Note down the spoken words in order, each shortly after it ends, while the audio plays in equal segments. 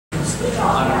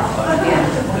Try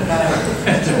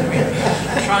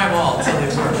them all until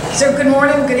they work. So good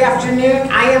morning, good afternoon.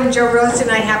 I am Joe Rosen.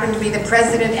 I happen to be the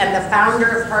president and the founder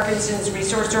of Parkinson's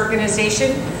Resource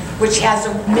Organization, which has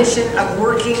a mission of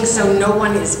working so no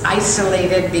one is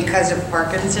isolated because of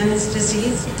Parkinson's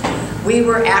disease. We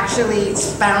were actually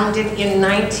founded in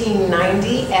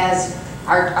 1990 as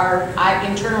our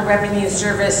Internal Revenue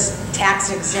Service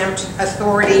tax exempt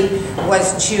authority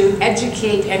was to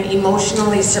educate and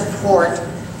emotionally support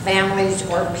families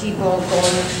or people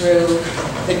going through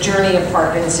the journey of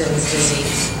Parkinson's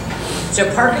disease.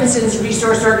 So Parkinson's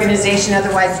Resource Organization,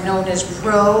 otherwise known as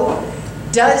PRO,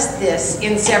 does this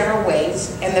in several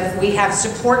ways, and we have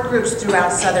support groups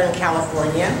throughout Southern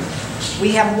California.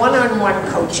 We have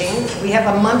one-on-one coaching. We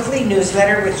have a monthly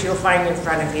newsletter, which you'll find in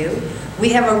front of you. We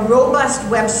have a robust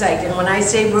website, and when I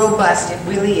say robust, it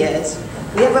really is.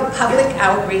 We have a public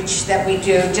outreach that we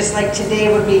do, just like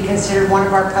today would be considered one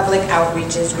of our public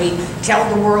outreaches. We tell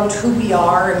the world who we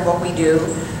are and what we do.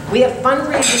 We have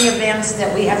fundraising events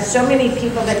that we have so many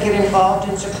people that get involved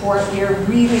and support. We are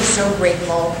really so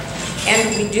grateful.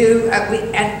 And we do,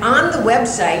 and on the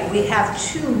website, we have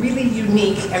two really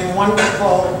unique and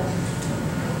wonderful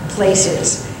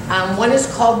places. One is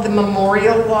called the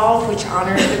Memorial Wall, which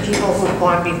honors the people who have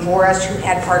gone before us who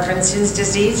had Parkinson's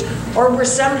disease or were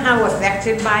somehow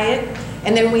affected by it.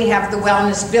 And then we have the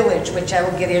Wellness Village, which I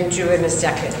will get into in a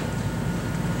second.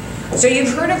 So you've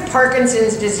heard of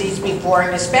Parkinson's disease before,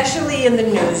 and especially in the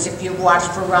news, if you've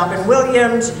watched for Robin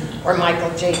Williams or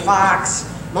Michael J. Fox,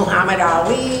 Muhammad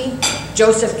Ali,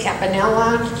 Joseph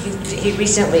Campanella, he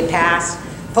recently passed,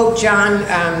 Pope John,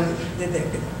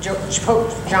 Pope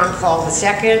John Paul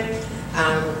II,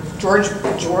 George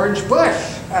Bush,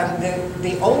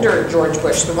 the older George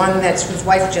Bush, the one whose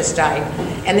wife just died,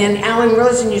 and then Alan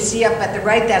Rosen, you see up at the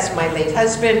right, that's my late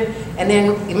husband, and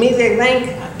then Amelia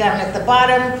Lank down at the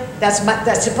bottom,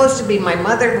 that's supposed to be my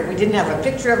mother, but we didn't have a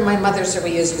picture of my mother, so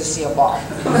we used Lucille Ball.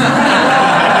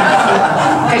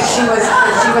 Because she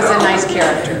was a nice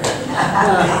character.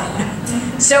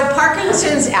 So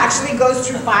Parkinson's actually goes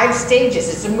through 5 stages.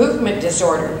 It's a movement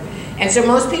disorder. And so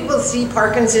most people see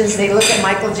Parkinson's, they look at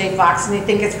Michael J. Fox and they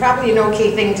think it's probably an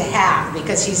okay thing to have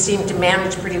because he seemed to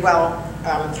manage pretty well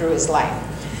through his life.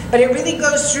 But it really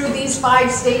goes through these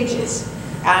 5 stages.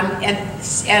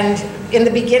 And in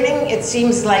the beginning, it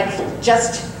seems like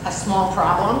just a small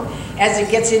problem. As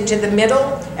it gets into the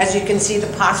middle, as you can see the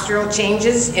postural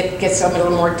changes, it gets a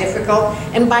little more difficult.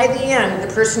 And by the end,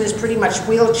 the person is pretty much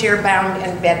wheelchair bound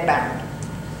and bed bound.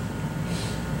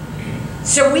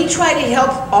 So we try to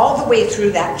help all the way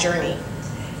through that journey.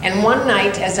 And one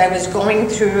night, as I was going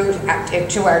through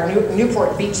to our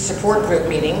Newport Beach support group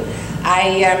meeting,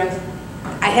 I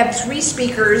had 3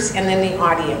 speakers and then the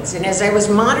audience. And as I was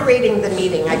moderating the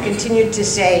meeting, I continued to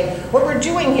say, what we're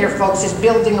doing here, folks, is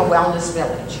building a wellness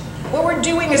village. What we're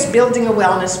doing is building a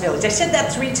wellness village. I said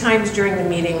that 3 times during the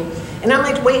meeting, and on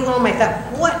my way home, I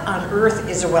thought, what on earth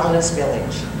is a wellness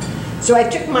village? So I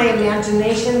took my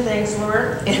imagination, thanks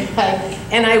Laura,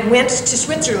 and I went to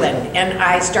Switzerland, and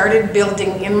I started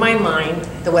building in my mind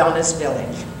the Wellness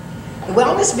Village. The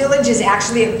Wellness Village is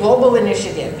actually a global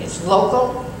initiative. It's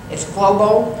local, it's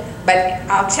global, but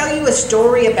I'll tell you a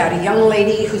story about a young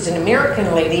lady who's an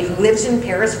American lady who lives in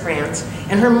Paris, France,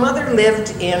 and her mother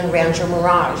lived in Rancho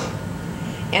Mirage.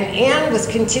 And Anne was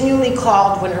continually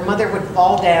called when her mother would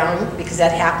fall down, because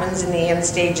that happens in the end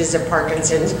stages of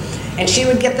Parkinson's, and she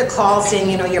would get the call saying,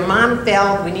 you know, your mom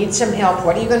fell, we need some help,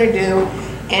 what are you going to do?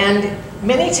 And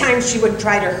many times she would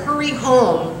try to hurry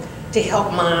home to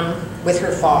help mom with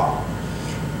her fall.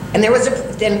 And there was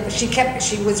she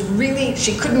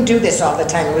couldn't do this all the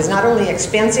time. It was not only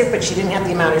expensive, but she didn't have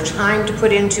the amount of time to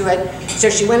put into it. So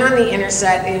she went on the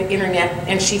internet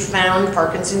and she found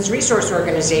Parkinson's Resource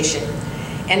Organization.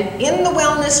 And in the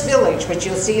Wellness Village, which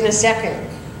you'll see in a second,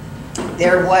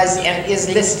 there was and is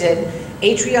listed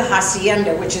Atria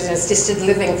Hacienda, which is an assisted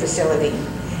living facility.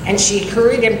 And she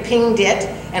hurried and pinged it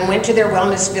and went to their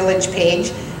Wellness Village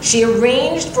page. She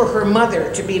arranged for her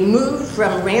mother to be moved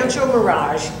from Rancho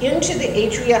Mirage into the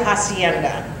Atria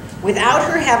Hacienda without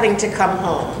her having to come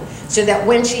home, so that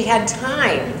when she had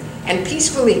time and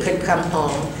peacefully could come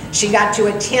home, she got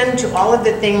to attend to all of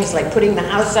the things like putting the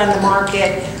house on the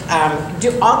market,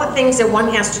 do all the things that one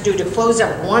has to do to close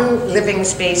up one living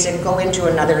space and go into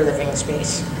another living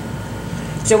space.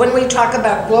 So when we talk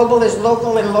about global is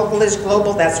local and local is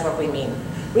global, that's what we mean.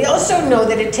 We also know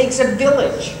that it takes a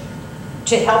village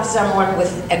to help someone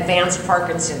with advanced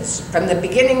Parkinson's, from the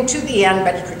beginning to the end,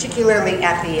 but particularly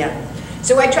at the end.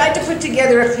 So I tried to put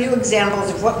together a few examples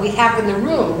of what we have in the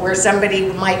room where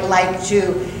somebody might like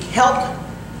to help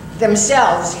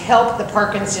themselves help the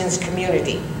Parkinson's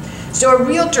community. So a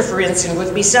realtor, for instance,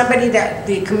 would be somebody that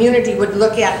the community would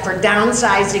look at for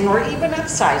downsizing or even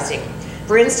upsizing.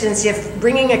 For instance, if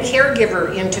bringing a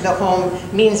caregiver into the home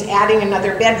means adding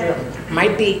another bedroom,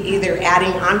 might be either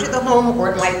adding onto the home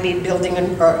or it might be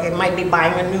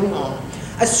buying a new home.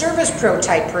 A service pro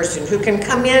type person who can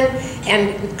come in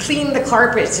and clean the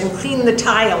carpets and clean the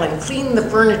tile and clean the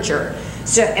furniture.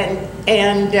 So, you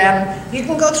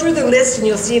can go through the list and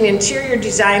you'll see an interior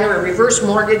designer, a reverse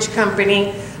mortgage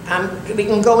company. We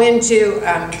can go into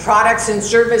products and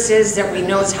services that we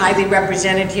know is highly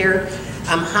represented here.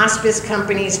 Hospice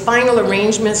companies, final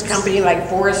arrangements company like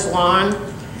Forest Lawn.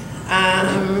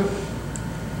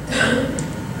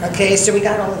 Okay, so we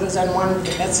got all of those on one,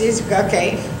 that's easy,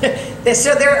 okay.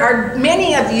 So there are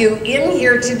many of you in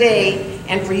here today,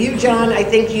 and for you, John, I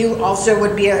think you also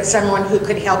would be someone who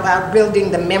could help out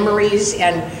building the memories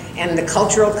and the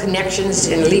cultural connections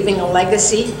and leaving a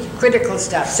legacy, critical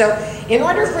stuff. So in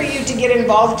order for you to get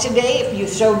involved today, if you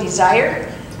so desire,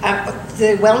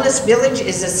 the Wellness Village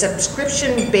is a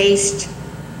subscription-based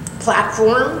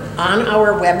platform on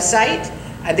our website.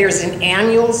 There's an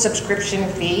annual subscription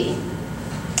fee.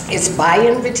 It's by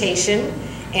invitation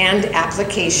and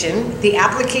application. The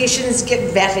applications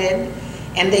get vetted,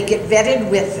 and they get vetted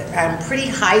with pretty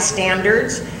high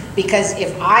standards, because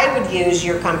if I would use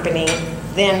your company,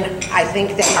 then I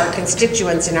think that our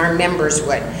constituents and our members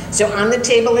would. So on the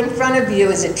table in front of you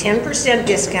is a 10%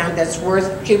 discount that's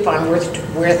worth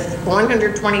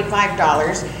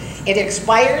 $125. It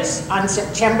expires on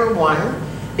September 1,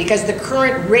 because the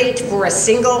current rate for a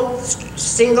single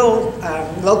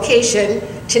location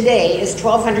today is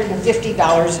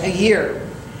 $1,250 a year.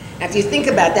 Now if you think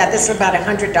about that, that's about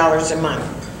 $100 a month.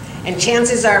 And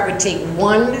chances are it would take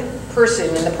one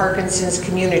person in the Parkinson's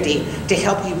community to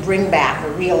help you bring back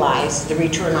or realize the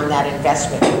return on that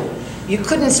investment. You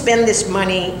couldn't spend this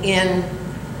money in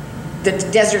the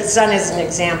desert sun, as an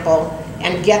example,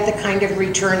 and get the kind of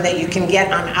return that you can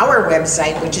get on our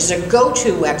website, which is a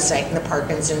go-to website in the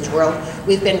Parkinson's world.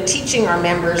 We've been teaching our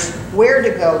members where to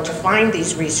go to find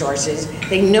these resources.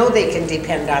 They know they can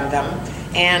depend on them.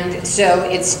 And so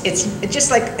it's just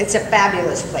like, it's a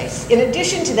fabulous place. In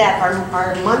addition to that,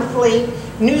 our monthly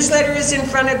newsletter is in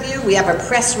front of you. We have a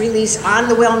press release on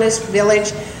the Wellness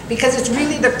Village, because it's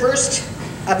really the first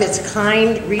of its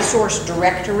kind resource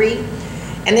directory.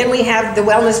 And then we have the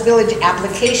Wellness Village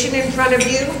application in front of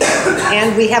you,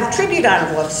 and we have tribute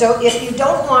envelopes. So if you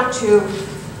don't want to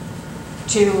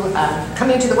come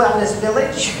into the Wellness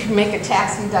Village, you can make a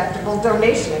tax-deductible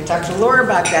donation. I talked to Laura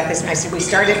about that. I said, we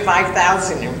start at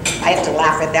 $5,000, and I have to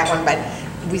laugh at that one, but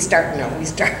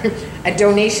a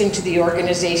donation to the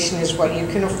organization is what you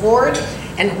can afford,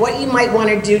 and what you might want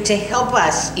to do to help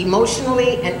us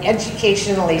emotionally and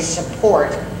educationally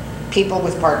support people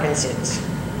with Parkinson's.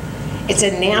 It's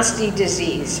a nasty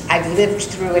disease. I've lived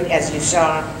through it, as you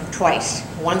saw, twice.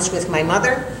 Once with my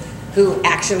mother, who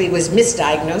actually was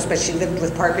misdiagnosed, but she lived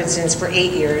with Parkinson's for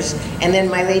 8 years, and then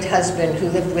my late husband, who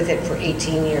lived with it for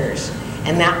 18 years.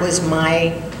 And that was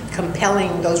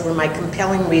those were my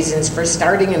compelling reasons for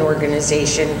starting an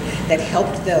organization that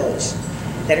helped those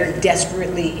that are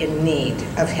desperately in need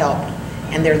of help,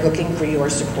 and they're looking for your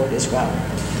support as well.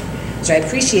 So I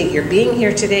appreciate your being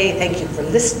here today. Thank you for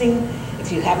listening.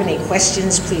 If you have any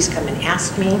questions, please come and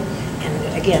ask me.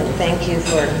 And again, thank you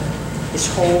for this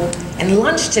whole, and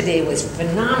lunch today was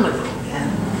phenomenal.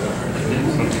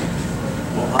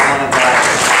 Well,